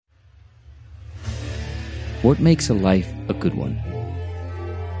What makes a life a good one?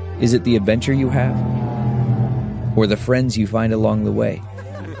 Is it the adventure you have? Or the friends you find along the way?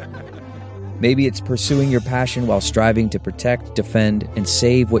 Maybe it's pursuing your passion while striving to protect, defend, and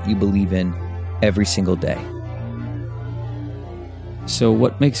save what you believe in every single day. So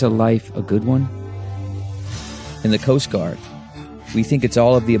what makes a life a good one? In the Coast Guard, we think it's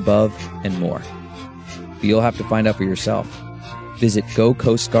all of the above and more. But you'll have to find out for yourself. Visit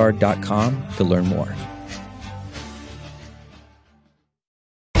gocoastguard.com to learn more.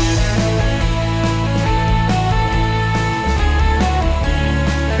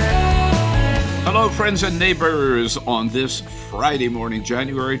 Hello, friends and neighbors, on this Friday morning,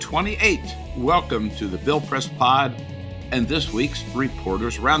 January 28th. Welcome to the Bill Press Pod and this week's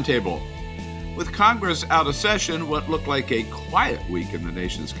Reporters Roundtable. With Congress out of session, what looked like a quiet week in the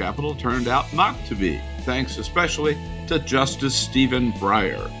nation's capital turned out not to be, thanks especially to Justice Stephen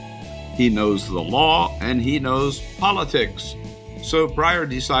Breyer. He knows the law and he knows politics. So Breyer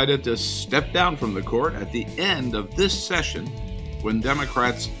decided to step down from the court at the end of this session, when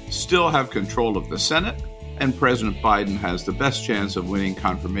Democrats still have control of the Senate and President Biden has the best chance of winning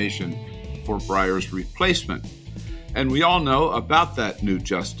confirmation for Breyer's replacement. And we all know about that new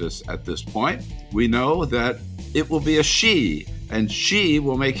justice at this point. We know that it will be a she, and she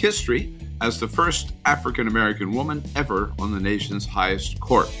will make history as the first African-American woman ever on the nation's highest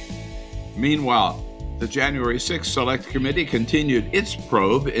court. Meanwhile, the January 6th Select Committee continued its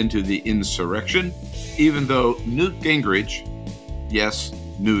probe into the insurrection, even though Newt Gingrich, yes,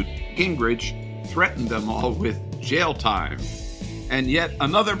 Newt Gingrich, threatened them all with jail time. And yet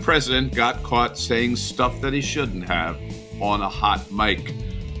another president got caught saying stuff that he shouldn't have on a hot mic.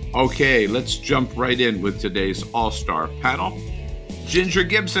 Okay, let's jump right in with today's all-star panel. Ginger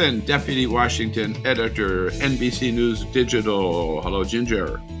Gibson, Deputy Washington Editor, NBC News Digital. Hello,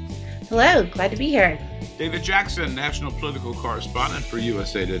 Ginger. Hello, glad to be here. David Jackson, National Political Correspondent for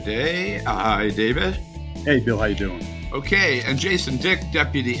USA Today. Hi, David. Hey, Bill, how you doing? Okay, and Jason Dick,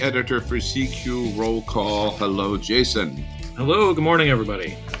 Deputy Editor for CQ Roll Call. Hello, Jason. Hello, good morning,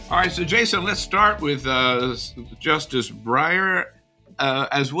 everybody. All right, so Jason, let's start with Justice Breyer.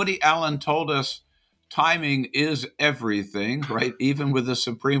 As Woody Allen told us, timing is everything, right? Even with the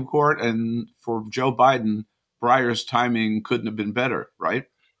Supreme Court, and for Joe Biden, Breyer's timing couldn't have been better, right?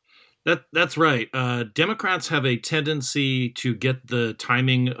 That's right. Democrats have a tendency to get the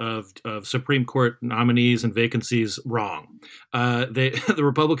timing of Supreme Court nominees and vacancies wrong. The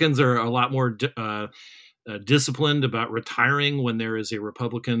Republicans are a lot more disciplined about retiring when there is a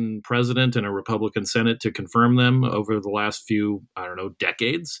Republican president and a Republican Senate to confirm them over the last few,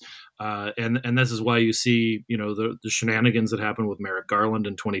 decades. And this is why you see, the shenanigans that happened with Merrick Garland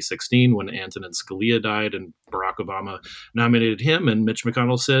in 2016 when Antonin Scalia died and Barack Obama nominated him, and Mitch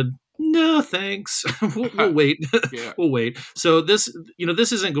McConnell said, "No, thanks. We'll wait. Yeah. We'll wait." So this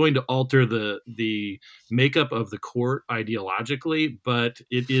isn't going to alter the makeup of the court ideologically, but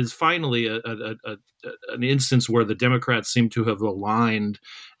it is finally an instance where the Democrats seem to have aligned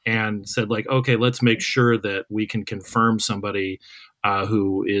and said, like, okay, let's make sure that we can confirm somebody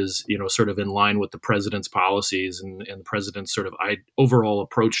who is, sort of in line with the president's policies and the president's sort of overall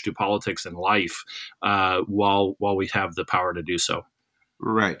approach to politics and life, while we have the power to do so.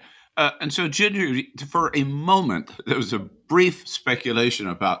 Right. And so, Ginger, for a moment, there was a brief speculation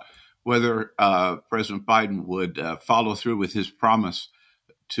about whether President Biden would follow through with his promise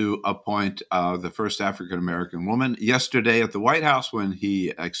to appoint the first African-American woman. Yesterday at the White House, when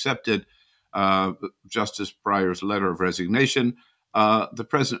he accepted Justice Breyer's letter of resignation, the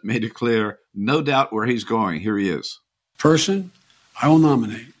president made it clear, no doubt where he's going. Here he is. Person I will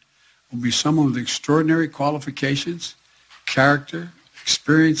nominate will be someone with extraordinary qualifications, character,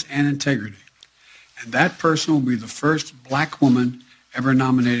 experience, and integrity. And that person will be the first Black woman ever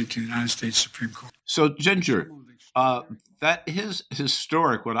nominated to the United States Supreme Court. So, Ginger, that is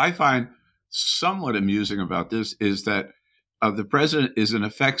historic. What I find somewhat amusing about this is that the president is in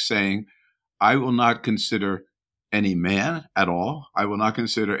effect saying, I will not consider any man at all. I will not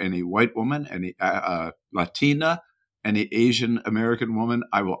consider any white woman, any Latina, any Asian American woman.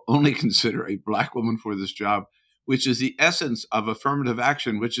 I will only consider a Black woman for this job, which is the essence of affirmative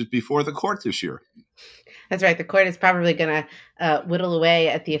action, which is before the court this year. That's right. The court is probably going to whittle away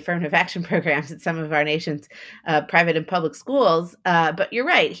at the affirmative action programs at some of our nation's private and public schools. But you're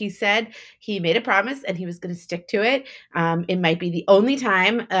right. He said he made a promise and he was going to stick to it. It might be the only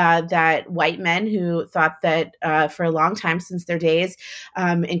time that white men who thought that for a long time since their days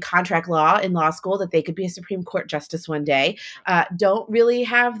in contract law in law school that they could be a Supreme Court justice one day don't really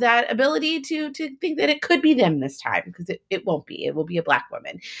have that ability to think that it could be them this time, because it won't be. It will be a Black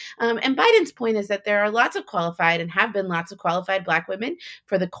woman. And Biden's point is that there are lots of qualified and have been lots of qualified Black women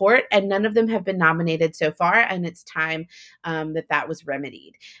for the court, and none of them have been nominated so far. And it's time that was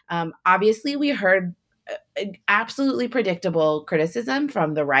remedied. Obviously, we heard absolutely predictable criticism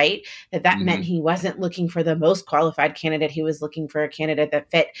from the right that meant he wasn't looking for the most qualified candidate. He was looking for a candidate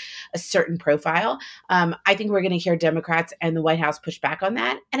that fit a certain profile. I think we're going to hear Democrats and the White House push back on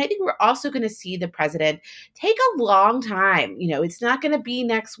that. And I think we're also going to see the president take a long time. It's not going to be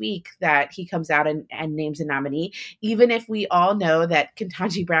next week that he comes out and names a nominee, even if we all know that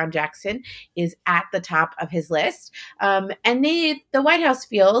Ketanji Brown Jackson is at the top of his list. And the White House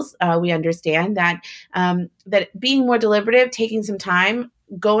feels, we understand that being more deliberative, taking some time,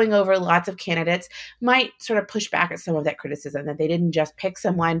 going over lots of candidates might sort of push back at some of that criticism, that they didn't just pick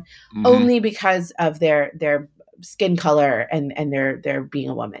someone only because of their skin color and their being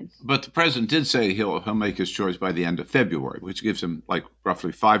a woman. But the president did say he'll make his choice by the end of February, which gives him like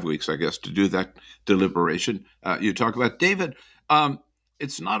roughly 5 weeks, I guess, to do that deliberation. You talk about David.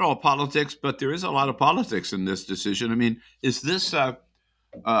 It's not all politics, but there is a lot of politics in this decision. I mean, is this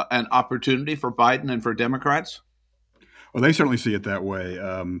an opportunity for Biden and for Democrats? Well, they certainly see it that way.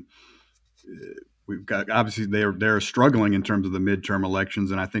 We've got, obviously they're struggling in terms of the midterm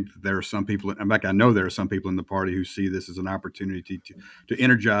elections, and I think that there are some people. In fact, I know there are some people in the party who see this as an opportunity to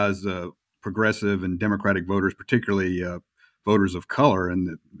energize progressive and Democratic voters, particularly voters of color,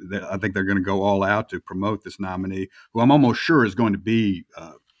 and I think they're going to go all out to promote this nominee, who I'm almost sure is going to be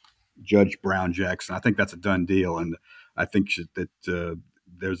Judge Brown Jackson. I think that's a done deal, and I think that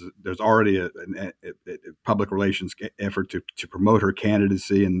there's already a public relations effort to promote her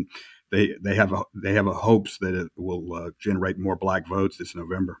candidacy, and they have a hopes that it will generate more Black votes this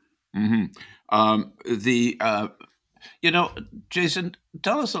November. Jason,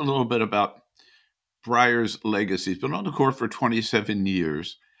 tell us a little bit about Breyer's legacy. He's been on the court for 27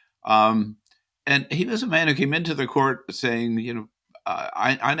 years, and he was a man who came into the court saying,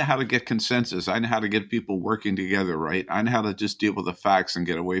 I know how to get consensus. I know how to get people working together, right? I know how to just deal with the facts and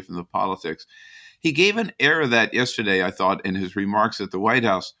get away from the politics. He gave an air of that yesterday, I thought, in his remarks at the White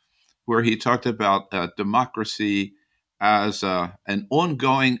House, where he talked about democracy as an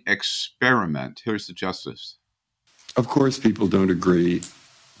ongoing experiment. Here's the justice. Of course, people don't agree,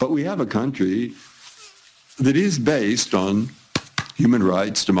 but we have a country that is based on human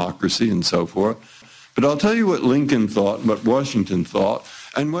rights, democracy, and so forth. But I'll tell you what Lincoln thought, what Washington thought,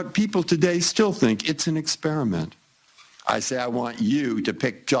 and what people today still think. It's an experiment. I say, I want you to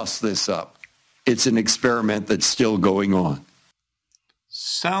pick just this up. It's an experiment that's still going on.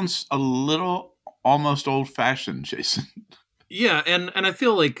 Sounds a little almost old-fashioned, Jason. Yeah, and I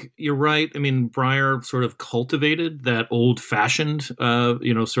feel like you're right. I mean, Breyer sort of cultivated that old-fashioned, sort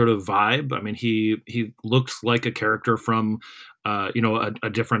of vibe. I mean, he looks like a character from, a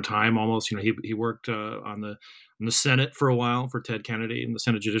different time almost. He worked on the Senate for a while for Ted Kennedy in the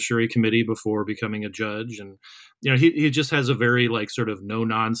Senate Judiciary Committee before becoming a judge, and he just has a very sort of no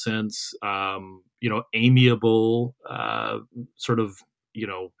nonsense, amiable sort of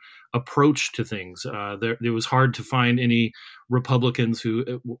approach to things. It was hard to find any Republicans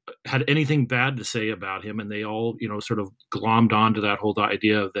who had anything bad to say about him, and they all, sort of glommed onto that whole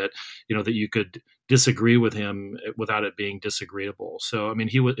idea that, that you could disagree with him without it being disagreeable. So, I mean,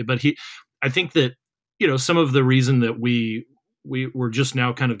 I think that, some of the reason that we were just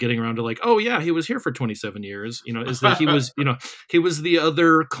now kind of getting around to oh yeah, he was here for 27 years, is that he was, he was the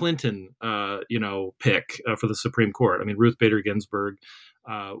other Clinton, pick for the Supreme Court. I mean, Ruth Bader Ginsburg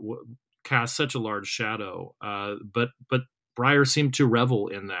cast such a large shadow, but Breyer seemed to revel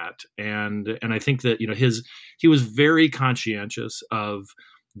in that, and I think that he was very conscientious of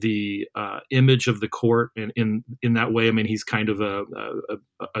the image of the court, and in that way, I mean, he's kind of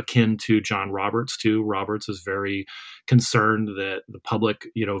akin to John Roberts too. Roberts is very concerned that the public,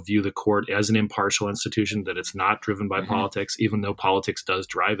 view the court as an impartial institution, that it's not driven by politics, even though politics does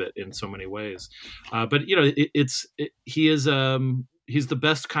drive it in so many ways. But he is. He's the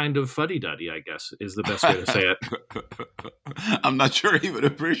best kind of fuddy-duddy, I guess, is the best way to say it. I'm not sure he would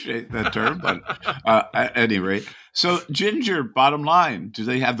appreciate that term, but at any rate. So, Ginger, bottom line, do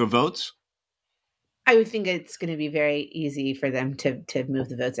they have the votes? I would think it's going to be very easy for them to move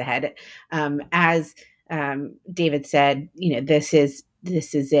the votes ahead. As David said, this is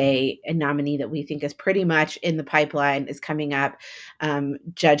this is a nominee that we think is pretty much in the pipeline, is coming up.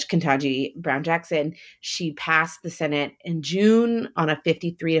 Judge Ketanji Brown Jackson, she passed the Senate in June on a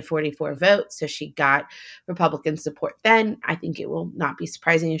 53-44 vote. So she got Republican support then. I think it will not be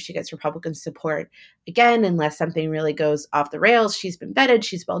surprising if she gets Republican support again, unless something really goes off the rails. She's been vetted.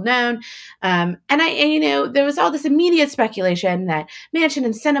 She's well known. And there was all this immediate speculation that Manchin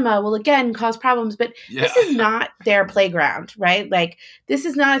and Sinema will again cause problems, but this is not their playground, right? Like, this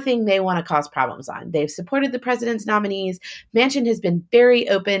is not a thing they want to cause problems on. They've supported the president's nominees. Manchin has been very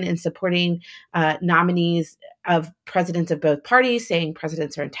open in supporting nominees of presidents of both parties, saying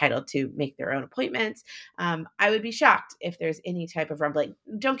presidents are entitled to make their own appointments. I would be shocked if there's any type of rumbling.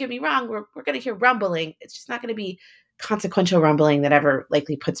 Don't get me wrong, we're going to hear rumbling. It's just not going to be consequential rumbling that ever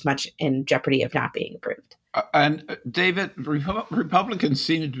likely puts much in jeopardy of not being approved. And David, Republicans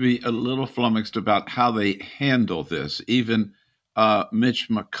seem to be a little flummoxed about how they handle this. Even Mitch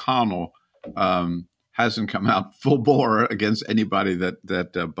McConnell hasn't come out full bore against anybody that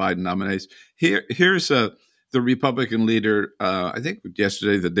Biden nominates. Here's the Republican leader, I think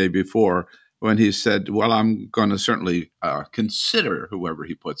yesterday, the day before, when he said, well, I'm going to certainly consider whoever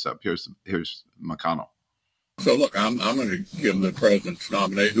he puts up. Here's McConnell. So, look, I'm going to give the president's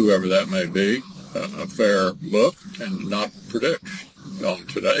nominee, whoever that may be, a fair look and not predict.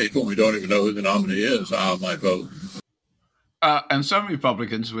 Today, when we don't even know who the nominee is, how I might vote. And some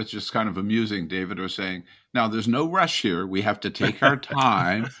Republicans, which is kind of amusing, David, are saying, now there's no rush here. We have to take our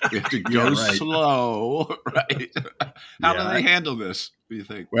time. We have to go slow, right? How do they handle this, do you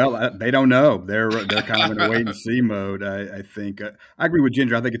think? Well, they don't know. They're kind of in a wait-and-see mode, I think. I agree with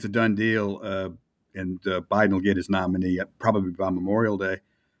Ginger. I think it's a done deal, and Biden will get his nominee probably by Memorial Day.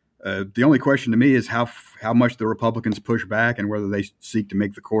 The only question to me is how much the Republicans push back and whether they seek to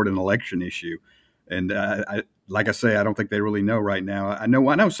make the court an election issue. And like I say, I don't think they really know right now. I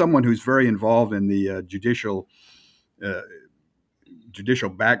know someone who's very involved in the judicial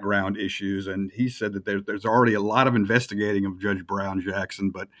background issues, and he said that there's already a lot of investigating of Judge Brown Jackson,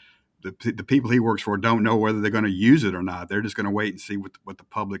 but the people he works for don't know whether they're going to use it or not. They're just going to wait and see what the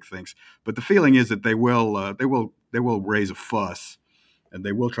public thinks. But the feeling is that they will raise a fuss, and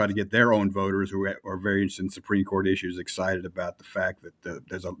they will try to get their own voters who are very interested in Supreme Court issues excited about the fact that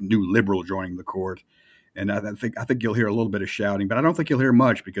there's a new liberal joining the court. And I think you'll hear a little bit of shouting, but I don't think you'll hear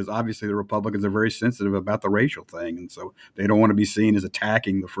much because obviously the Republicans are very sensitive about the racial thing, and so they don't want to be seen as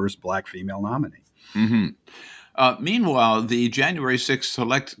attacking the first black female nominee. Mm-hmm. Meanwhile, the January 6th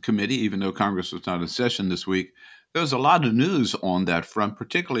Select Committee, even though Congress was not in session this week, there's a lot of news on that front,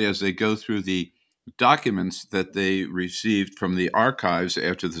 particularly as they go through the documents that they received from the archives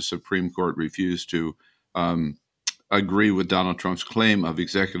after the Supreme Court refused to agree with Donald Trump's claim of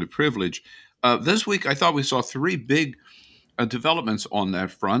executive privilege. This week, I thought we saw three big developments on that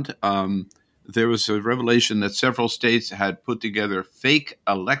front. There was a revelation that several states had put together fake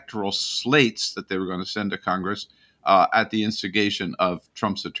electoral slates that they were going to send to Congress at the instigation of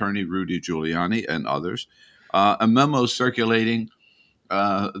Trump's attorney, Rudy Giuliani, and others. A memo circulating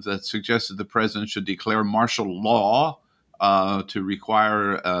that suggested the president should declare martial law to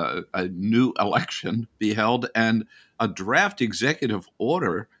require a new election be held, and a draft executive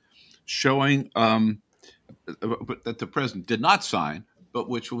order showing that the president did not sign, but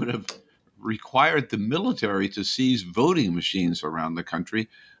which would have required the military to seize voting machines around the country.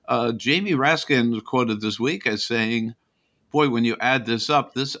 Jamie Raskin was quoted this week as saying, boy, when you add this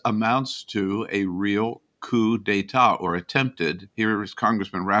up, this amounts to a real coup d'etat, or attempted. Here is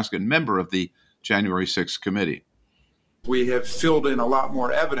Congressman Raskin, member of the January 6th committee. We have filled in a lot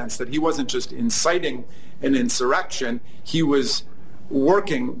more evidence that he wasn't just inciting an insurrection, he was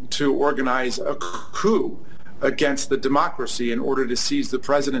working to organize a coup against the democracy in order to seize the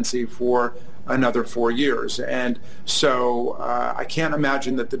presidency for another 4 years. And so I can't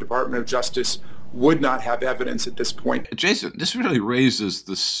imagine that the Department of Justice would not have evidence at this point. Jason, this really raises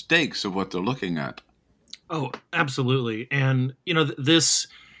the stakes of what they're looking at. Oh, absolutely. And, this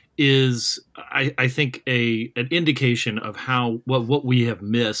is, I think, an indication of what we have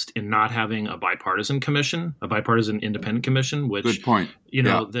missed in not having a bipartisan commission, a bipartisan independent commission. Which, good point.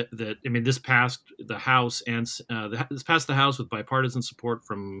 This passed the House and this passed the House with bipartisan support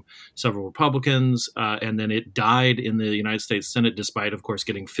from several Republicans, and then it died in the United States Senate, despite, of course,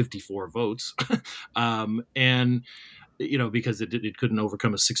 getting 54 votes, because it couldn't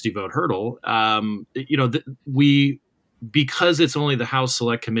overcome a 60-vote hurdle. because it's only the House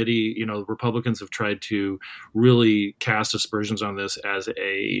Select Committee, Republicans have tried to really cast aspersions on this as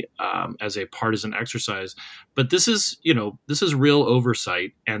a partisan exercise. But this is real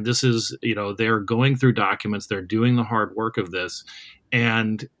oversight, and this is, they're going through documents, they're doing the hard work of this,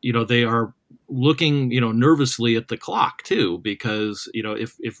 and they are looking nervously at the clock too, because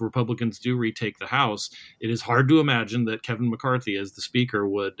if Republicans do retake the House, it is hard to imagine that Kevin McCarthy as the Speaker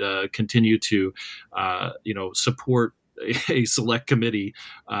would continue to support a select committee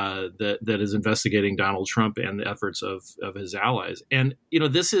that is investigating Donald Trump and the efforts of his allies. And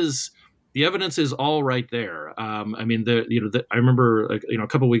the evidence is all right there. I remember a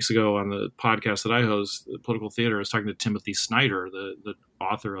couple of weeks ago on the podcast that I host, Political Theater, I was talking to Timothy Snyder, the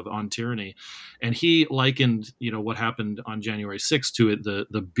author of On Tyranny, and he likened what happened on January 6th to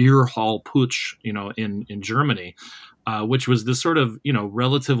the beer hall putsch in Germany, which was this sort of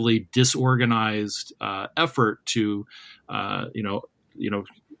relatively disorganized effort to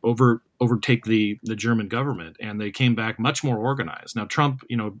overtake the German government, and they came back much more organized. Now Trump,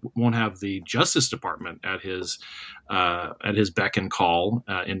 won't have the Justice Department at his beck and call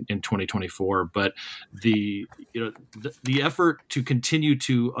in 2024, but the effort to continue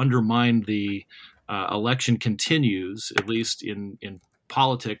to undermine the election continues, at least in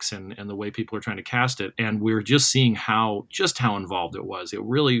politics and the way people are trying to cast it. And we're just seeing how involved it was. It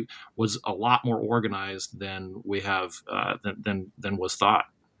really was a lot more organized than we have than was thought.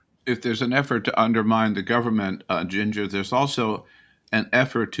 If there's an effort to undermine the government, Ginger, there's also an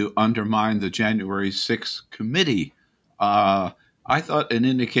effort to undermine the January 6th committee. I thought an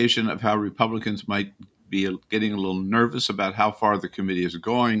indication of how Republicans might be getting a little nervous about how far the committee is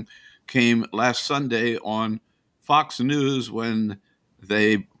going came last Sunday on Fox News when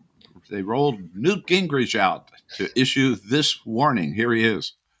they rolled Newt Gingrich out to issue this warning. Here he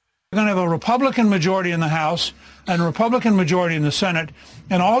is. We're going to have a Republican majority in the House and a Republican majority in the Senate.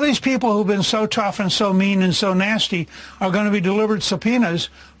 And all these people who've been so tough and so mean and so nasty are going to be delivered subpoenas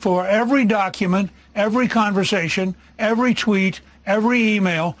for every document, every conversation, every tweet, every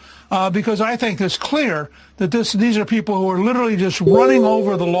email, because I think it's clear that these are people who are literally just running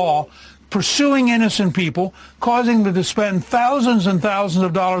over the law, pursuing innocent people, causing them to spend thousands and thousands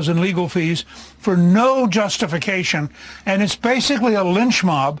of dollars in legal fees for no justification. And it's basically a lynch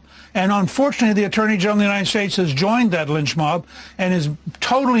mob. And unfortunately, the Attorney General of the United States has joined that lynch mob and is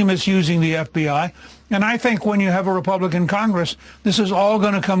totally misusing the FBI. And I think when you have a Republican Congress, this is all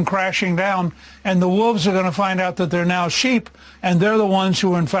going to come crashing down, and the wolves are going to find out that they're now sheep, and they're the ones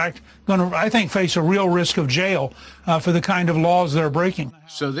who are, in fact, going to, I think, face a real risk of jail for the kind of laws they're breaking.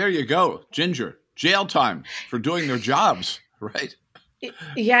 So there you go, Ginger. Jail time for doing their jobs, right?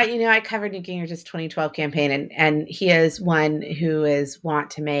 Yeah, I covered Newt Gingrich's 2012 campaign, and he is one who is want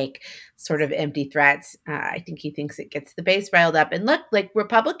to make sort of empty threats. I think he thinks it gets the base riled up. And look, like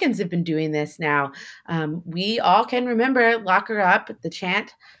Republicans have been doing this now. We all can remember lock her up, the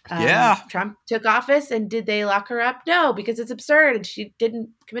chant. Trump took office, and did they lock her up? No, because it's absurd. And she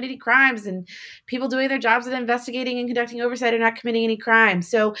didn't commit any crimes, and people doing their jobs of investigating and conducting oversight are not committing any crimes.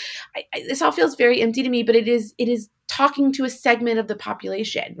 So this all feels very empty to me, but it is talking to a segment of the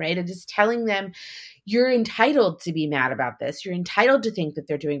population, right? It is telling them, you're entitled to be mad about this. You're entitled to think that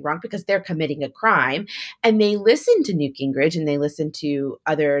they're doing wrong because they're committing a crime. And they listen to Newt Gingrich and they listen to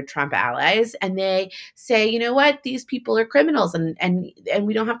other Trump allies, and they say, you know what, these people are criminals, and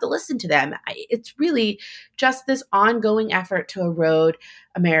we don't have to listen to them. It's really just this ongoing effort to erode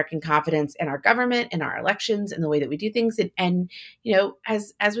American confidence in our government, in our elections, in the way that we do things. And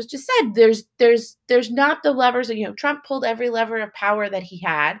as was just said, there's not the levers. Trump pulled every lever of power that he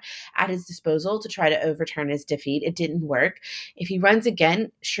had at his disposal to try to overturn his defeat. It didn't work. If he runs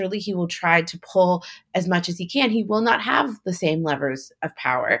again, surely he will try to pull as much as he can. He will not have the same levers of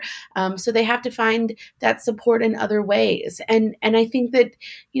power. So they have to find that support in other ways. And I think that,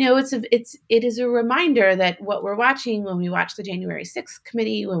 it is a reminder that what we're watching when we watch the January 6th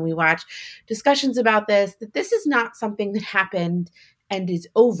committee, when we watch discussions about this, that this is not something that happened and is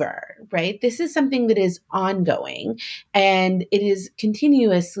over, right? This is something that is ongoing, and it is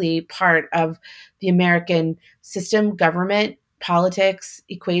continuously part of the American system, government, politics,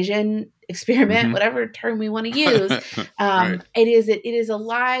 equation, experiment, whatever term we want to use. Right. It is a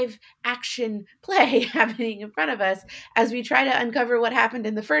live action play happening in front of us as we try to uncover what happened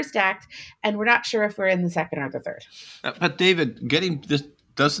in the first act, and we're not sure if we're in the second or the third. But David,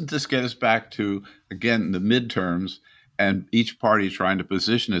 doesn't this get us back to, again, the midterms, and each party trying to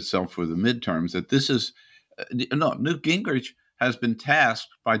position itself for the midterms, that this is Newt Gingrich has been tasked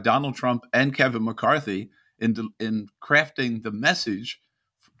by Donald Trump and Kevin McCarthy in crafting the message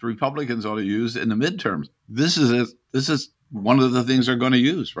Republicans ought to use in the midterms. This is one of the things they're going to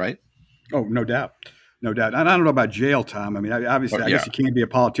use, right? Oh, no doubt. No doubt. And I don't know about jail time. I mean, obviously, I guess you can't be a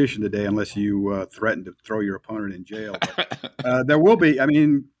politician today unless you threaten to throw your opponent in jail. But there will be. I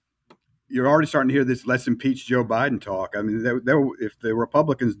mean, you're already starting to hear this "let's impeach Joe Biden" talk. I mean, if the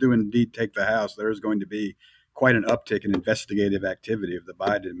Republicans do indeed take the House, there is going to be quite an uptick in investigative activity of the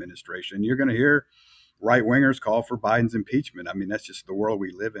Biden administration. You're going to hear right-wingers call for Biden's impeachment. I mean, that's just the world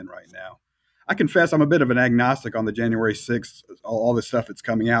we live in right now. I confess I'm a bit of an agnostic on the January 6th, all this stuff that's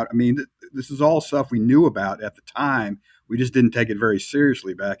coming out. I mean, this is all stuff we knew about at the time. We just didn't take it very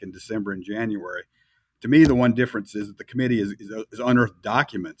seriously back in December and January. To me, the one difference is that the committee is unearthed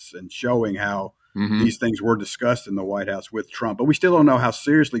documents and showing how these things were discussed in the White House with Trump. But we still don't know how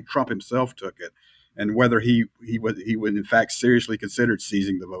seriously Trump himself took it and whether he would in fact seriously considered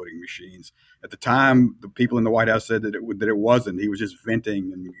seizing the voting machines. At the time, the people in the White House said that it wasn't. He was just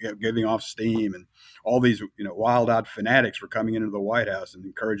venting and giving off steam, and all these wild-eyed fanatics were coming into the White House and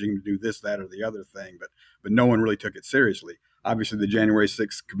encouraging him to do this, that, or the other thing. But no one really took it seriously. Obviously, the January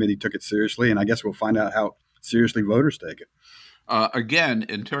 6th committee took it seriously, and I guess we'll find out how seriously voters take it. Again,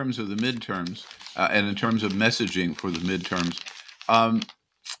 in terms of the midterms and in terms of messaging for the midterms,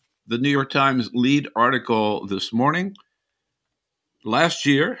 the New York Times lead article this morning, last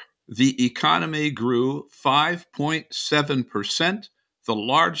year, the economy grew 5.7%, the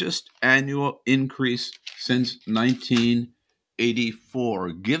largest annual increase since 1984.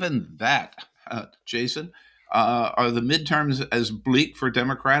 Given that, Jason, are the midterms as bleak for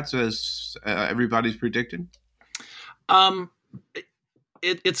Democrats as everybody's predicting?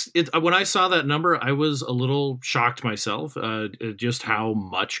 It's when I saw that number, I was a little shocked myself, just how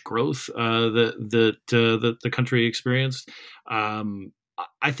much growth the country experienced.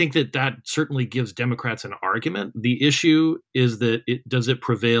 I think that certainly gives Democrats an argument. The issue is that does it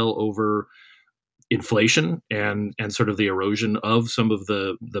prevail over inflation and sort of the erosion of some of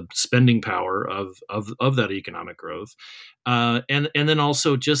the spending power of that economic growth, and then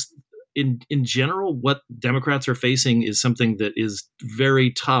also just in general, what Democrats are facing is something that is very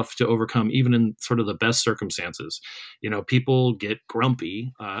tough to overcome, even in sort of the best circumstances. People get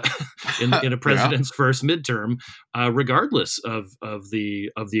grumpy in a president's first midterm, regardless of the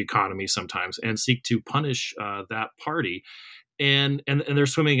economy sometimes, and seek to punish that party. And they're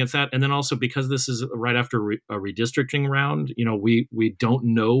swimming against that. And then also because this is right after a redistricting round, we don't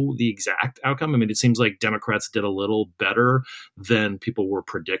know the exact outcome. I mean, it seems like Democrats did a little better than people were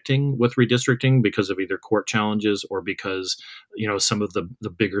predicting with redistricting because of either court challenges or because, some of the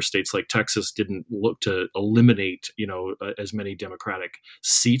bigger states like Texas didn't look to eliminate, as many Democratic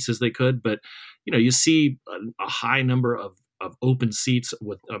seats as they could. But, you see a high number of open seats,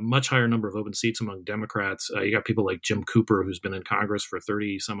 with a much higher number of open seats among Democrats. You got people like Jim Cooper, who's been in Congress for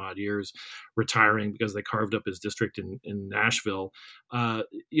 30 some odd years, retiring because they carved up his district in Nashville.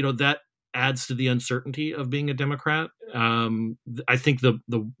 That adds to the uncertainty of being a Democrat. I think the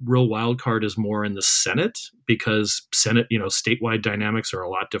real wild card is more in the Senate, because Senate, statewide dynamics are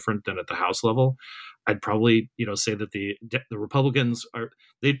a lot different than at the House level. I'd probably, say that the Republicans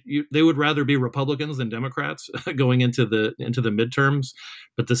they would rather be Republicans than Democrats going into the midterms,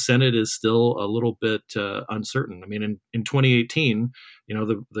 but the Senate is still a little bit uncertain. I mean, in 2018,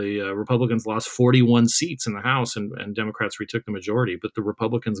 the Republicans lost 41 seats in the House, and Democrats retook the majority, but the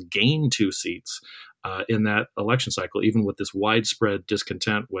Republicans gained 2 seats in that election cycle, even with this widespread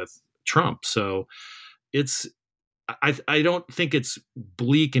discontent with Trump. So I don't think it's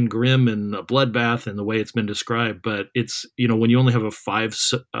bleak and grim and a bloodbath in the way it's been described, but it's, when you only have a 5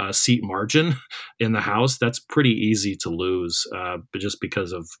 seat margin in the House, that's pretty easy to lose, but just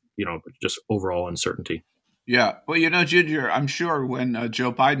because of, just overall uncertainty. Yeah. Well, Junior, I'm sure when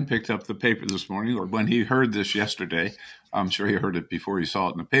Joe Biden picked up the paper this morning, or when he heard this yesterday, I'm sure he heard it before he saw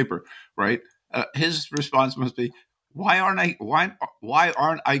it in the paper, right? His response must be, why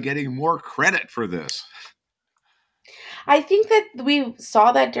aren't I getting more credit for this? I think that we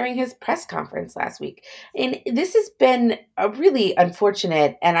saw that during his press conference last week. And this has been a really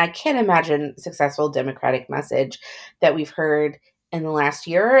unfortunate, and I can't imagine successful Democratic message that we've heard in the last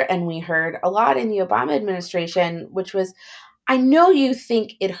year. And we heard a lot in the Obama administration, which was, I know you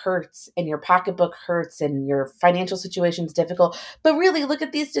think it hurts and your pocketbook hurts and your financial situation is difficult, but really look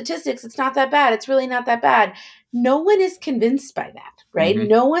at these statistics. It's not that bad. It's really not that bad. no one is convinced by that, right? Mm-hmm.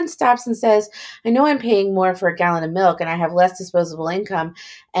 No one stops and says, I know I'm paying more for a gallon of milk and I have less disposable income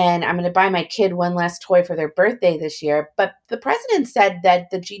and I'm going to buy my kid one less toy for their birthday this year. But the president said that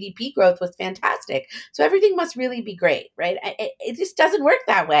the GDP growth was fantastic. So everything must really be great, right? It just doesn't work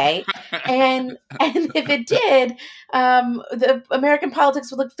that way. And if it did, the American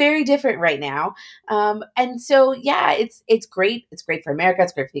politics would look very different right now. And so, yeah, it's great. It's great for America.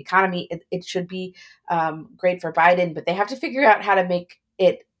 It's great for the economy. It should be great for Biden, but they have to figure out how to make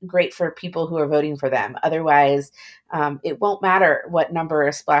it great for people who are voting for them. Otherwise, it won't matter what number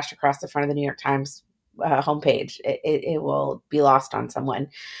is splashed across the front of the New York Times homepage. It will be lost on someone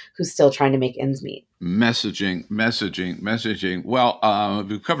who's still trying to make ends meet. Messaging. Well,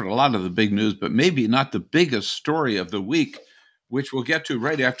 we've covered a lot of the big news, but maybe not the biggest story of the week, which we'll get to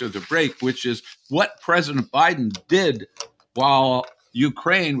right after the break, which is what President Biden did while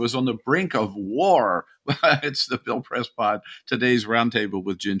Ukraine was on the brink of war. It's the Bill Press Pod. Today's Roundtable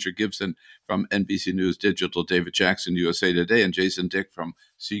with Ginger Gibson from NBC News Digital, David Jackson, USA Today, and Jason Dick from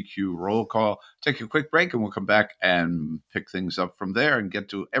CQ Roll Call. Take a quick break, and we'll come back and pick things up from there and get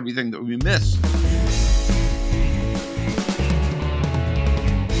to everything that we missed.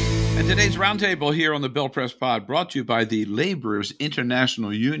 And today's Roundtable here on the Bill Press Pod brought to you by the Laborers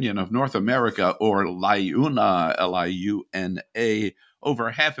International Union of North America, or LIUNA, L-I-U-N-A,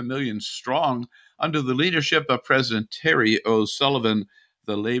 over 500,000 strong, under the leadership of President Terry O'Sullivan.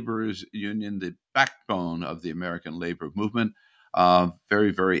 The Laborers Union, the backbone of the American labor movement,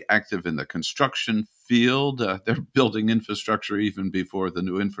 very, very active in the construction field. They're building infrastructure even before the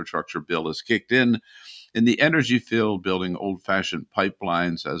new infrastructure bill is kicked in the energy field, building old-fashioned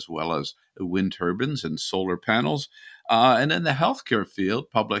pipelines as well as wind turbines and solar panels. And in the healthcare field,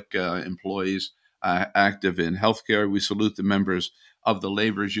 public employees active in healthcare. We salute the members of the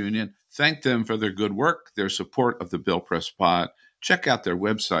Laborers Union. Thank them for their good work, their support of the Bill Press Pod. Check out their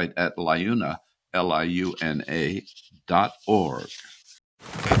website at LIUNA, LIUNA.org.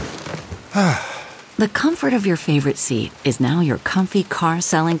 The comfort of your favorite seat is now your comfy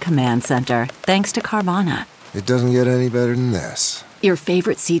car-selling command center, thanks to Carvana. It doesn't get any better than this. Your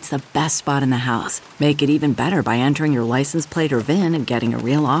favorite seat's the best spot in the house. Make it even better by entering your license plate or VIN and getting a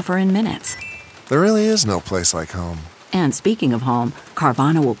real offer in minutes. There really is no place like home. And speaking of home,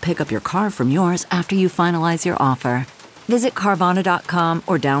 Carvana will pick up your car from yours after you finalize your offer. Visit Carvana.com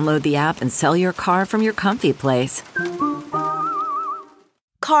or download the app and sell your car from your comfy place.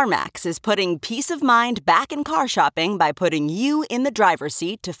 CarMax is putting peace of mind back in car shopping by putting you in the driver's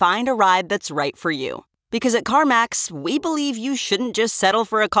seat to find a ride that's right for you. Because at CarMax, we believe you shouldn't just settle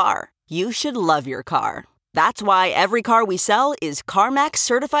for a car. You should love your car. That's why every car we sell is CarMax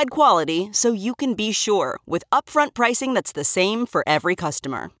certified quality, so you can be sure with upfront pricing that's the same for every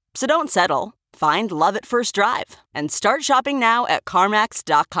customer. So don't settle. Find love at first drive and start shopping now at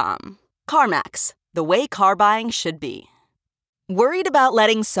CarMax.com. CarMax, the way car buying should be. Worried about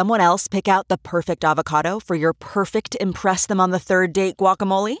letting someone else pick out the perfect avocado for your perfect impress-them-on-the-third-date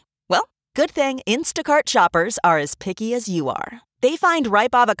guacamole? Well, good thing Instacart shoppers are as picky as you are. They find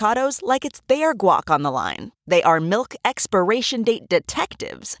ripe avocados like it's their guac on the line. They are milk expiration date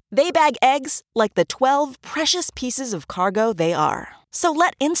detectives. They bag eggs like the 12 precious pieces of cargo they are. So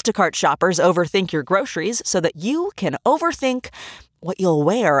let Instacart shoppers overthink your groceries so that you can overthink what you'll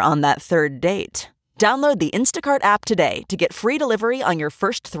wear on that third date. Download the Instacart app today to get free delivery on your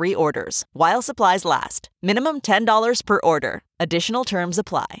first 3 orders, while supplies last. Minimum $10 per order. Additional terms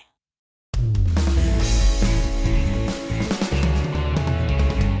apply.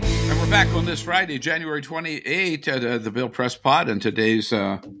 And we're back on this Friday, January 28th, at the Bill Press Pod, and today's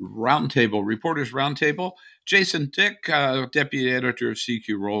Roundtable, Reporters Roundtable. Jason Dick, Deputy Editor of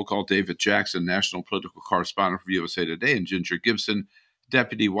CQ Roll Call, David Jackson, National Political Correspondent for USA Today, and Ginger Gibson,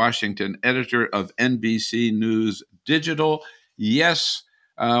 Deputy Washington Editor of NBC News Digital. Yes,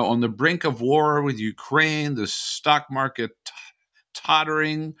 on the brink of war with Ukraine, the stock market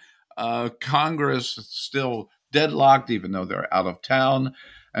tottering, Congress still deadlocked, even though they're out of town.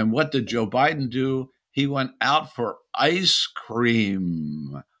 And what did Joe Biden do? He went out for ice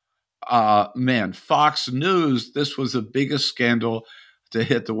cream. Man, Fox News, this was the biggest scandal to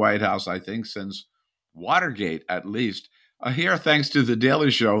hit the White House, I think, since Watergate, at least. Here, thanks to The Daily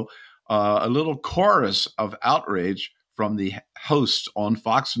Show, a little chorus of outrage from the host on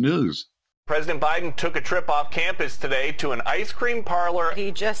Fox News. President Biden took a trip off campus today to an ice cream parlor. He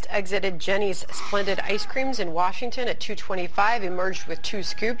just exited Jenny's Splendid Ice Creams in Washington at 2:25, emerged with 2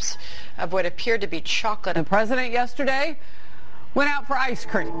 scoops of what appeared to be chocolate. The president yesterday went out for ice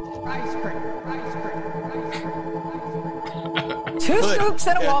cream. 2 Two scoops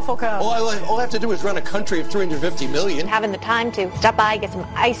and a waffle cone. All I have to do is run a country of 350 million. Having the time to stop by, get some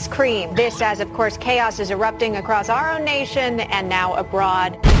ice cream. This as, of course, chaos is erupting across our own nation and now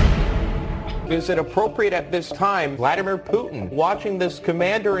abroad. Is it appropriate at this time, Vladimir Putin watching this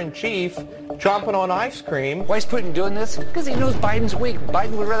commander-in-chief chomping on ice cream? Why is Putin doing this? Because he knows Biden's weak.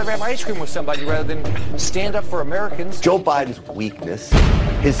 Biden would rather have ice cream with somebody rather than stand up for Americans. Joe Biden's weakness,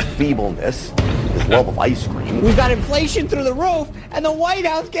 his feebleness, his love of ice cream. We've got inflation through the roof, and the White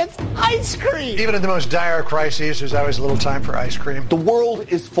House gets ice cream. Even in the most dire crises, there's always a little time for ice cream. The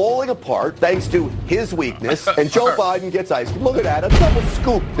world is falling apart thanks to his weakness, and Joe Biden gets ice cream. Look at that, a double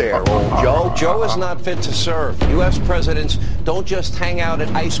scoop there, old Joe. Joe is not fit to serve. U.S. presidents don't just hang out at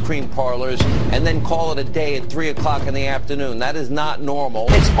ice cream parlors and then call it a day at 3 o'clock in the afternoon. That is not normal.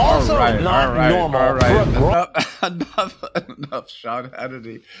 It's also not normal. Enough, Sean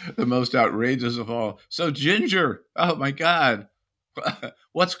Hannity, the most outrageous of all. So Ginger, oh my God,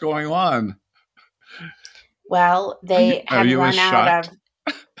 what's going on? Well, they had run out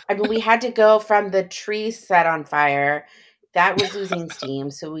of. I mean, we had to go from the tree set on fire. That was losing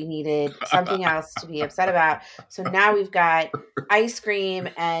steam, so we needed something else to be upset about. So now we've got ice cream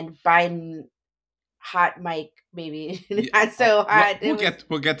and Biden hot mic, maybe not so hot.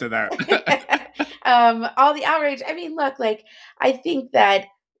 We'll get to that. All the outrage. I mean, look, I think that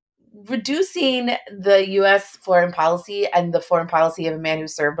reducing the U.S. foreign policy and the foreign policy of a man who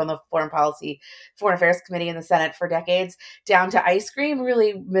served on the Foreign Affairs Committee in the Senate for decades down to ice cream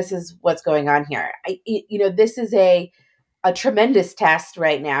really misses what's going on here. This is a tremendous test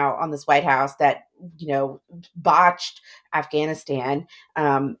right now on this White House that, botched Afghanistan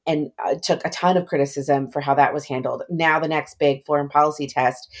and took a ton of criticism for how that was handled. Now the next big foreign policy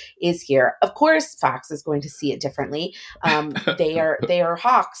test is here. Of course, Fox is going to see it differently. They are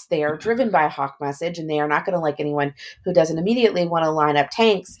hawks. They are driven by a hawk message, and they are not going to like anyone who doesn't immediately want to line up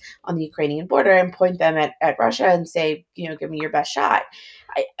tanks on the Ukrainian border and point them at Russia and say, give me your best shot.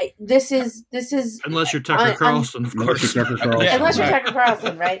 This is unless you're Tucker Carlson, of course. Unless you're Tucker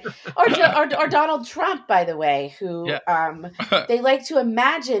Carlson, right? Or Donald Trump, by the way, who they like to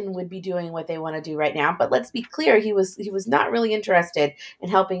imagine would be doing what they want to do right now. But let's be clear, he was not really interested in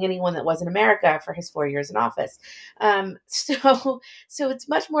helping anyone that wasn't America for his 4 years in office. So it's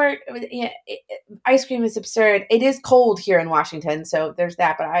much more. Ice cream is absurd. It is cold here in Washington, so there's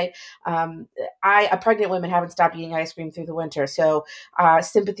that. But a pregnant women haven't stopped eating ice cream through the winter, so.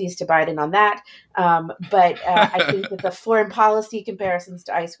 Sympathies to Biden on that. But I think that the foreign policy comparisons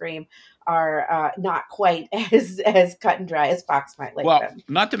to ice cream are not quite as cut and dry as Fox might like them.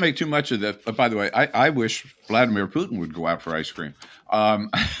 Not to make too much of that, but by the way, I wish Vladimir Putin would go out for ice cream.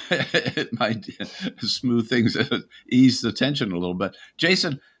 It might smooth things, ease the tension a little bit.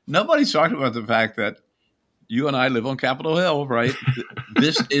 Jason, nobody's talking about the fact that you and I live on Capitol Hill, right?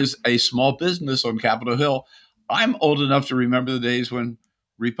 This is a small business on Capitol Hill. I'm old enough to remember the days when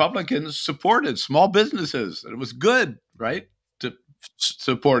Republicans supported small businesses. It was good, right, to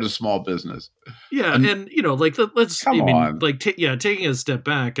support a small business. Yeah, and taking a step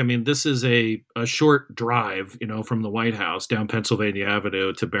back. I mean, this is a short drive, from the White House down Pennsylvania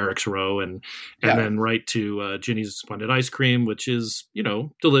Avenue to Barracks Row, and then right to Ginny's Splendid Ice Cream, which is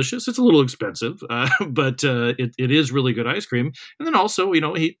delicious. It's a little expensive, but it is really good ice cream. And then also,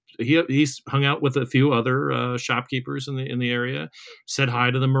 he's hung out with a few other shopkeepers in the area, said hi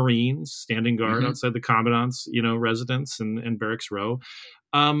to the Marines standing guard outside the commandant's residence and Barracks Row.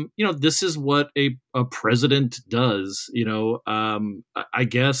 This is what a president does. I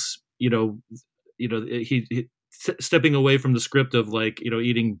guess he stepping away from the script of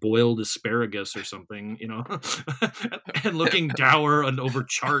eating boiled asparagus or something, and looking dour and over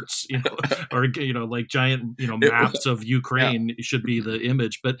charts, or giant maps of Ukraine should be the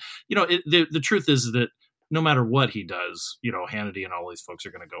image. But the truth is that no matter what he does, Hannity and all these folks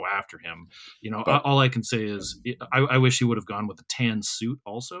are going to go after him. All I can say is I wish he would have gone with a tan suit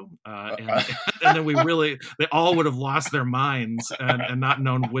also. And then they all would have lost their minds and not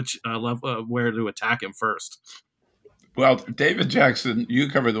known where to attack him first. Well, David Jackson, you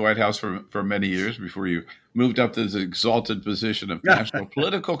covered the White House for many years before you moved up to the exalted position of national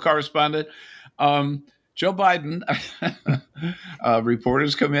political correspondent. Joe Biden,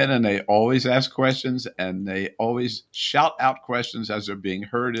 reporters come in and they always ask questions and they always shout out questions as they're being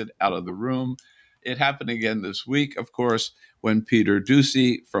herded out of the room. It happened again this week, of course, when Peter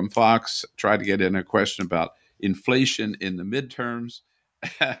Doocy from Fox tried to get in a question about inflation in the midterms.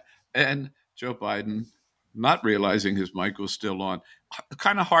 And Joe Biden, not realizing his mic was still on.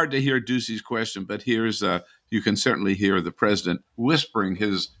 Kind of hard to hear Doocy's question, but you can certainly hear the president whispering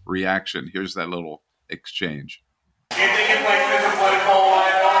his reaction. Here's that little exchange.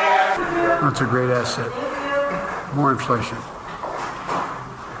 That's a great asset. More inflation.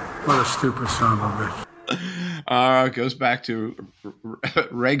 What a stupid son of a bitch. It goes back to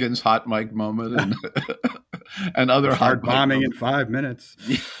Reagan's hot mic moment and other hot bombing in 5 minutes.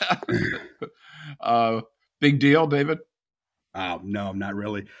 Yeah. Big deal, David? No, not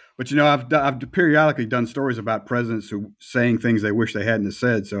really. But, I've periodically done stories about presidents who saying things they wish they hadn't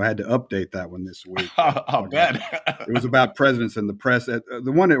said, so I had to update that one this week. I'll bet. It was about presidents and the press. The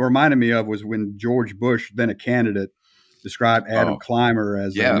one it reminded me of was when George Bush, then a candidate, described Adam Clymer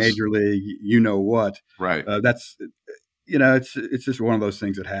as a major league you-know-what. Right. That's, it's just one of those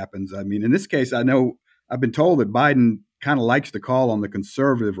things that happens. I mean, in this case, I know I've been told that Biden kind of likes to call on the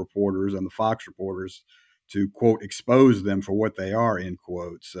conservative reporters and the Fox reporters to, quote, expose them for what they are, end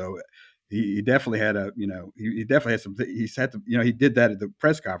quote. So he definitely had he definitely had some, he did that at the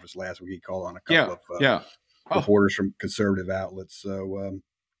press conference last week. He called on a couple of reporters from conservative outlets. So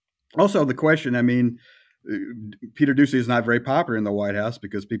also the question, I mean, Peter Doocy is not very popular in the White House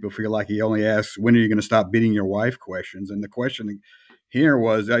because people feel like he only asks, when are you going to stop beating your wife questions? And the question here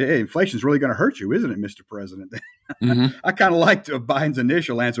was, hey, inflation is really going to hurt you, isn't it, Mr. President? Mm-hmm. I kind of liked Biden's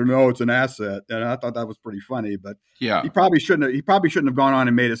initial answer, no, it's an asset. And I thought that was pretty funny, but he probably shouldn't have gone on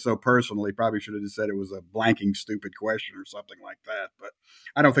and made it so personal. He probably should have just said it was a blanking stupid question or something like that. But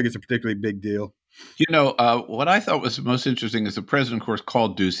I don't think it's a particularly big deal. What I thought was most interesting is the president, of course,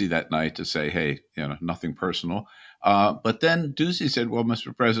 called Doocy that night to say, hey, nothing personal. But then Doocy said, well,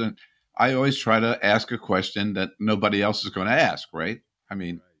 Mr. President, I always try to ask a question that nobody else is going to ask, right? I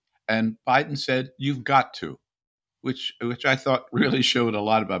mean, and Biden said, you've got to, which I thought really showed a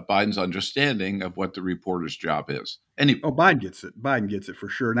lot about Biden's understanding of what the reporter's job is. Biden gets it. Biden gets it for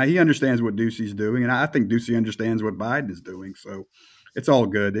sure. Now, he understands what Doocy's doing, and I think Doocy understands what Biden is doing. So it's all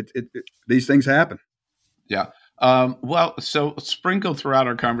good. These things happen. Yeah. So sprinkled throughout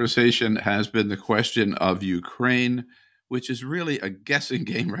our conversation has been the question of Ukraine, which is really a guessing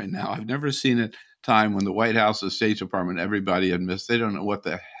game right now. I've never seen a time when the White House, the State Department, everybody admits they don't know what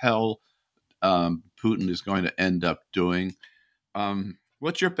the hell Putin is going to end up doing.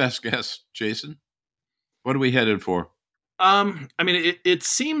 What's your best guess, Jason? What are we headed for? It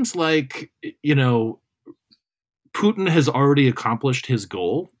seems like, Putin has already accomplished his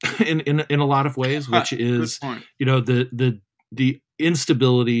goal in a lot of ways, which is, the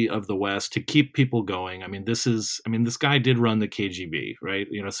instability of the West to keep people going. This guy did run the KGB, right?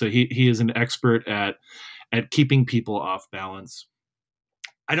 So he is an expert at keeping people off balance.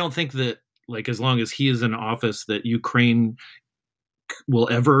 I don't think that, as long as he is in office, that Ukraine will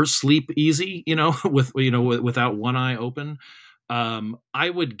ever sleep easy, without one eye open. I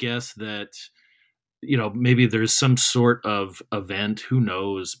would guess that, maybe there's some sort of event, who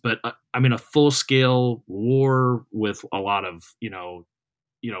knows, but a full-scale war with a lot of,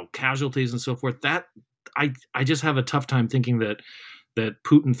 casualties and so forth, that I just have a tough time thinking that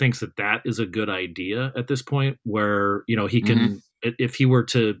Putin thinks that is a good idea at this point, where, he can, if he were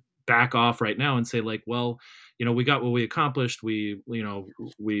to back off right now and say, well, we got what we accomplished. We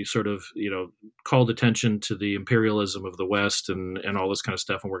sort of, called attention to the imperialism of the West and all this kind of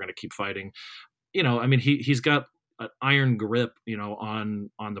stuff, and we're going to keep fighting. He's got an iron grip, on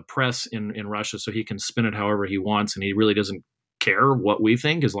the press in Russia, so he can spin it however he wants, and he really doesn't care what we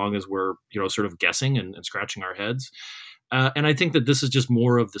think, as long as we're, sort of guessing and scratching our heads. And I think that this is just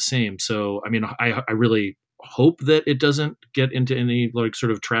more of the same. So, I really hope that it doesn't get into any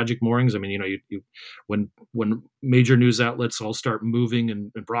sort of tragic moorings. When major news outlets all start moving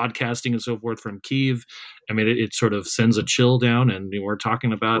and broadcasting and so forth from Kyiv, it sort of sends a chill down, and we're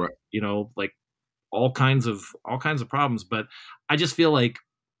talking about, all kinds of problems. But I just feel like,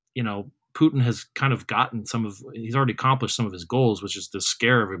 Putin has kind of he's already accomplished some of his goals, which is to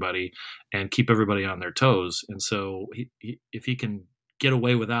scare everybody and keep everybody on their toes. And so if he can get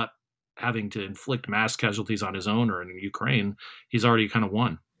away without having to inflict mass casualties on his own or in Ukraine, he's already kind of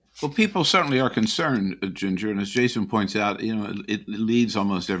won. Well, people certainly are concerned, Ginger. And as Jason points out, it leads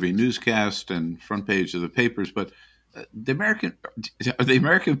almost every newscast and front page of the papers. But are the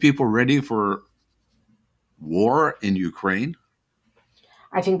American people ready for war in Ukraine?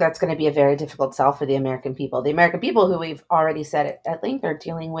 I think that's going to be a very difficult sell for the American people. The American people, who we've already said at length, are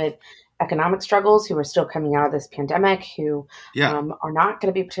dealing with economic struggles, who are still coming out of this pandemic, who are not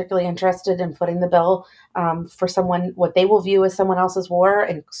going to be particularly interested in footing the bill for what they will view as someone else's war,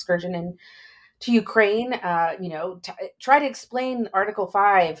 an excursion into Ukraine. Try to explain Article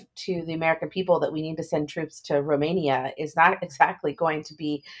 5 to the American people that we need to send troops to Romania is not exactly going to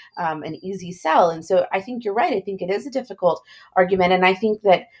be an easy sell. And so I think you're right. I think it is a difficult argument. And I think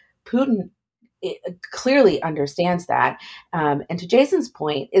that Putin clearly understands that. And to Jason's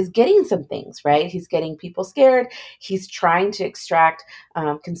point, is getting some things, right? He's getting people scared. He's trying to extract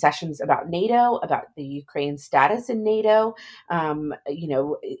concessions about NATO, about the Ukraine status in NATO.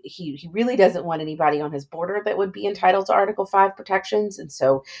 He really doesn't want anybody on his border that would be entitled to Article 5 protections. And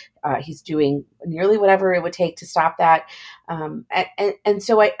so he's doing nearly whatever it would take to stop that. And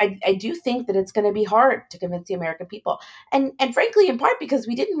so I do think that it's going to be hard to convince the American people. And frankly, in part because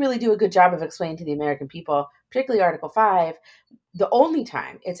we didn't really do a good job of explaining to the American people, particularly Article 5, the only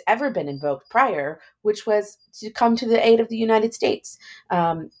time it's ever been invoked prior, which was to come to the aid of the United States.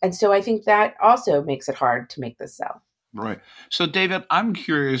 And so I think that also makes it hard to make this sell. Right. So, David, I'm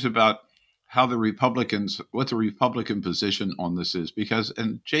curious about what the Republican position on this is, because,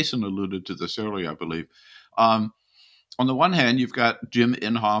 and Jason alluded to this earlier, I believe. On the one hand, you've got Jim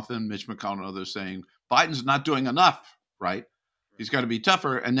Inhofe and Mitch McConnell and others saying Biden's not doing enough, right? He's got to be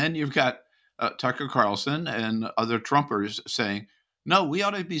tougher. And then you've got Tucker Carlson and other Trumpers saying, no, we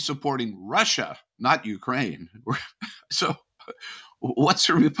ought to be supporting Russia, not Ukraine. So what's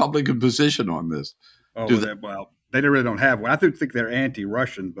the Republican position on this? They really don't have one. I think they're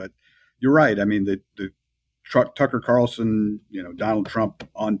anti-Russian, but you're right. I mean, the Tucker Carlson, Donald Trump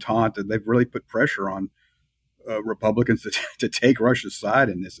entente, they've really put pressure on Republicans to take Russia's side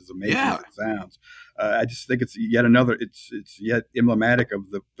in this, as amazing as it sounds. I just think it's yet emblematic of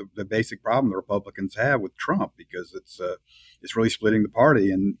the basic problem the Republicans have with Trump, because it's really splitting the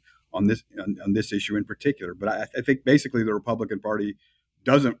party and on this issue in particular. But I think basically the Republican Party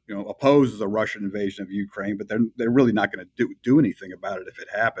doesn't oppose a Russian invasion of Ukraine, but they're really not going to do anything about it if it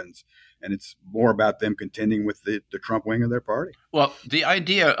happens. And it's more about them contending with the Trump wing of their party. Well, the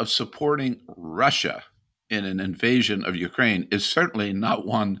idea of supporting Russia in an invasion of Ukraine is certainly not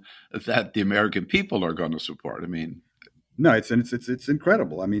one that the American people are going to support. I mean, no, it's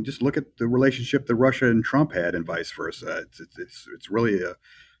incredible. I mean, just look at the relationship that Russia and Trump had, and vice versa.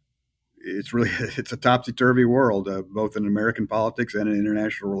 It's a topsy-turvy world, both in American politics and in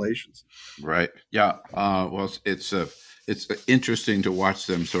international relations. Right. Yeah. Well, it's interesting to watch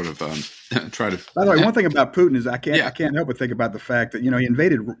them sort of try to. By the way, one thing about Putin is I can't help but think about the fact that he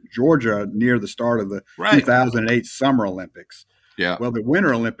invaded Georgia near the start of the 2008 Summer Olympics. Yeah. Well, the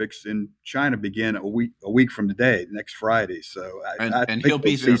Winter Olympics in China begin a week from today, next Friday. So I think he'll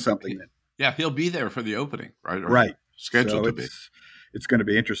be there. Something. Yeah, he'll be there for the opening, right? Right. Scheduled to be. It's going to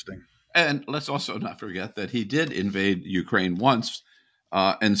be interesting. And let's also not forget that he did invade Ukraine once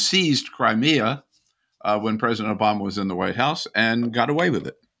and seized Crimea when President Obama was in the White House and got away with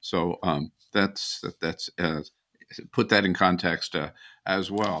it. So that's put that in context as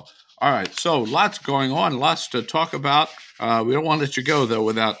well. All right. So lots going on, lots to talk about. We don't want to let you go, though,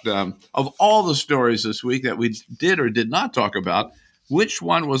 without of all the stories this week that we did or did not talk about, which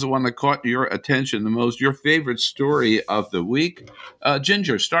one was the one that caught your attention the most, your favorite story of the week?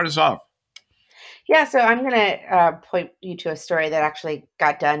 Ginger, start us off. Yeah, so I'm going to point you to a story that actually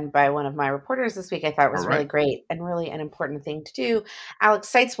got done by one of my reporters this week. I thought it was really great and really an important thing to do. Alex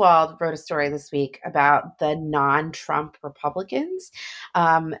Seitzwald wrote a story this week about the non-Trump Republicans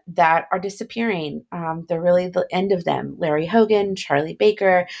that are disappearing. They're really the end of them. Larry Hogan, Charlie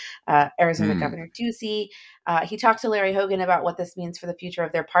Baker, Arizona Governor Ducey. He talked to Larry Hogan about what this means for the future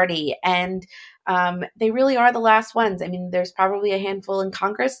of their party. And they really are the last ones. I mean, there's probably a handful in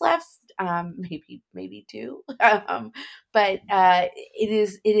Congress left. Maybe two, but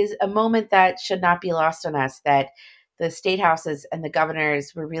it is a moment that should not be lost on us, that the state houses and the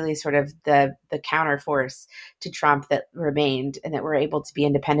governors were really sort of the counterforce to Trump that remained, and that we're able to be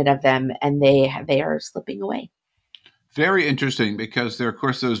independent of them, and they are slipping away. Very interesting, because there are, of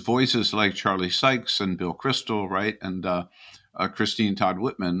course, those voices like Charlie Sykes and Bill Kristol, right, and Christine Todd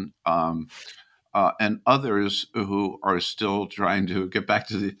Whitman, and others who are still trying to get back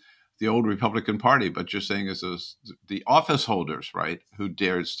to the old Republican Party, but you're saying is the office holders, right, who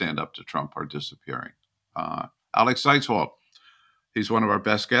dared stand up to Trump are disappearing. Alex Seitzwald, he's one of our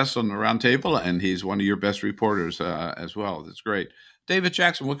best guests on the Roundtable, and he's one of your best reporters as well. That's great. David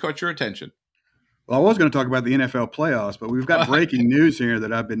Jackson, what caught your attention? Well, I was going to talk about the NFL playoffs, but we've got breaking news here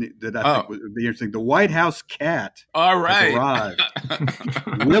that I think would be interesting. The White House cat has arrived.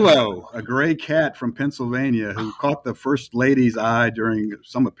 Willow, a gray cat from Pennsylvania who caught the First Lady's eye during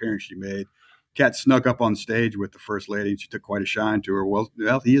some appearance she made. Cat snuck up on stage with the First Lady, and she took quite a shine to her. Well,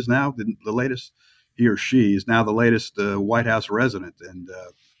 he is now the latest, he or she is now the latest White House resident. And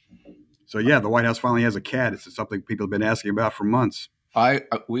so, the White House finally has a cat. It's something people have been asking about for months.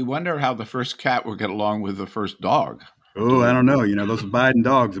 We wonder how the first cat will get along with the first dog. Oh, I don't know. Those Biden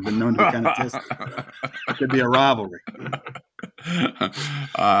dogs have been known to be kind of tested. It could be a rivalry.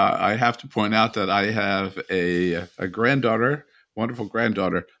 I have to point out that I have a granddaughter, wonderful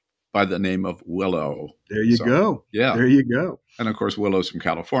granddaughter, by the name of Willow. There you go. Yeah. There you go. And of course, Willow's from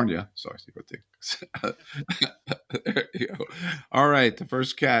California. So I see what they. There you go. All right. The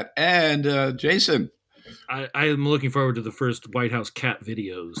first cat. And Jason. I am looking forward to the first White House cat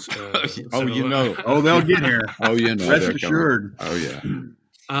videos. They'll get here. Rest assured. Oh, yeah.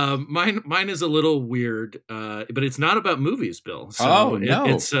 Mine is a little weird, but it's not about movies, Bill. So it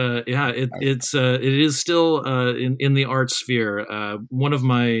is still in the art sphere. One of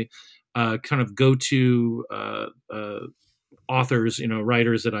my kind of go-to authors,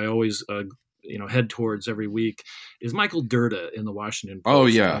 writers that I always head towards every week is Michael Dirda in the Washington Post. Oh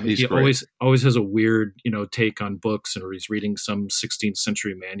yeah, he always has a weird take on books, or he's reading some 16th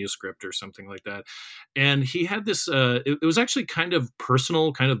century manuscript or something like that. And he had this. It was actually kind of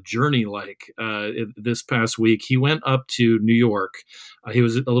personal, kind of journey like. This past week, he went up to New York. He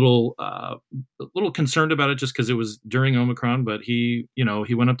was a little concerned about it just because it was during Omicron, but he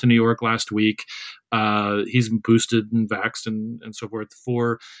went up to New York last week. He's boosted and vaxxed and so forth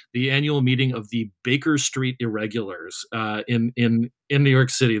for the annual meeting of the Baker Street Irregulars in New York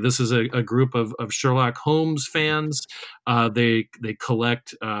City. This is a group of Sherlock Holmes fans. They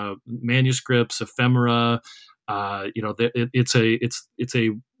collect manuscripts, ephemera. It's a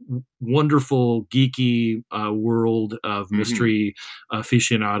wonderful geeky world of mystery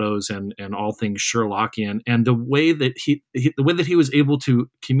aficionados and all things Sherlockian. And the way that he was able to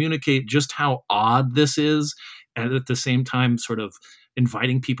communicate just how odd this is, and at the same time sort of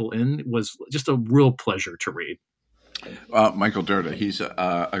inviting people in, was just a real pleasure to read. Michael Dirda, he's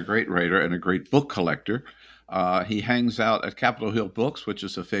a great writer and a great book collector. He hangs out at Capitol Hill Books, which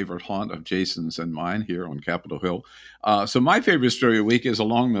is a favorite haunt of Jason's and mine here on Capitol Hill. So my favorite story of the week is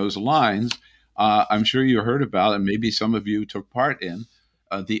along those lines. I'm sure you heard about, and maybe some of you took part in,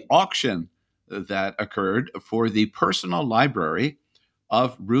 the auction that occurred for the personal library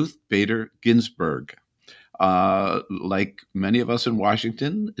of Ruth Bader Ginsburg. Like many of us in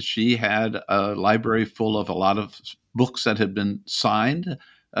Washington, she had a library full of a lot of books that had been signed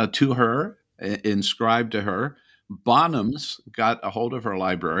to her, inscribed to her. Bonhams got a hold of her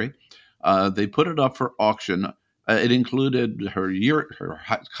library. They put it up for auction. It included her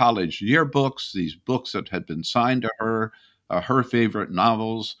college yearbooks, these books that had been signed to her, her favorite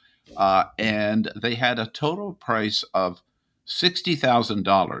novels, and they had a total price of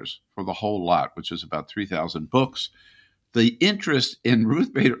 $60,000 for the whole lot, which is about 3,000 books. The interest in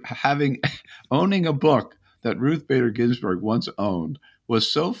Ruth Bader owning a book that Ruth Bader Ginsburg once owned was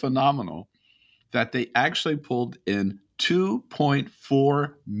so phenomenal that they actually pulled in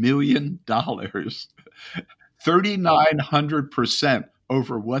 $2.4 million, 3,900%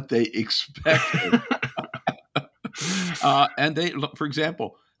 over what they expected. And they, for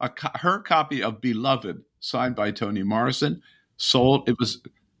example, her copy of Beloved, signed by Toni Morrison, sold. It was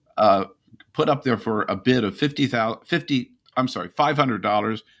put up there for a bid of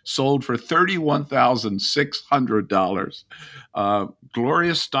 $500, sold for $31,600.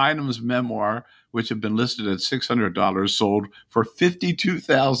 Gloria Steinem's memoir, which had been listed at $600, sold for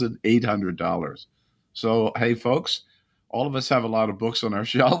 $52,800. So, hey, folks, all of us have a lot of books on our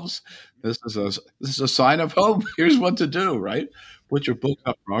shelves. This is a sign of hope. Here's what to do, right? Put your book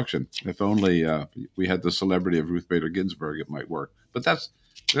up for auction. If only we had the celebrity of Ruth Bader Ginsburg, it might work. But there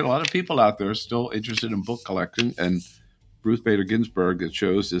are a lot of people out there still interested in book collecting, and Ruth Bader Ginsburg, it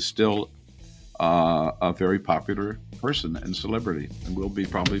shows, is still a very popular person and celebrity, and will be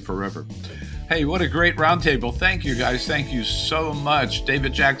probably forever. Hey, what a great roundtable. Thank you, guys. Thank you so much.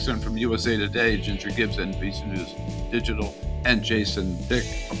 David Jackson from USA Today, Ginger Gibbs, NBC News Digital, and Jason Dick,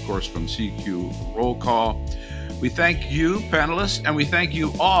 of course, from CQ Roll Call. We thank you, panelists, and we thank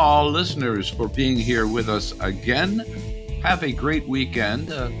you all, listeners, for being here with us again. Have a great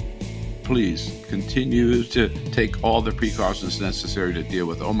weekend. Please continue to take all the precautions necessary to deal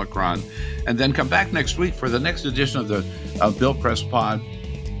with Omicron. And then come back next week for the next edition of the Bill Press Pod,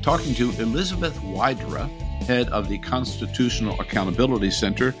 talking to Elizabeth Wydra, head of the Constitutional Accountability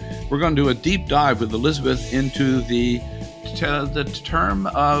Center. We're going to do a deep dive with Elizabeth into the term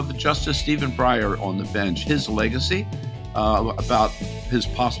of Justice Stephen Breyer on the bench, his legacy, about his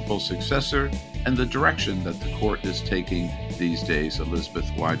possible successor, and the direction that the court is taking these days. Elizabeth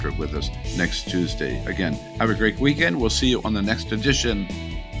Wydra with us next Tuesday. Again, have a great weekend. We'll see you on the next edition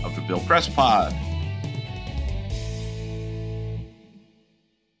of the Bill Press Pod.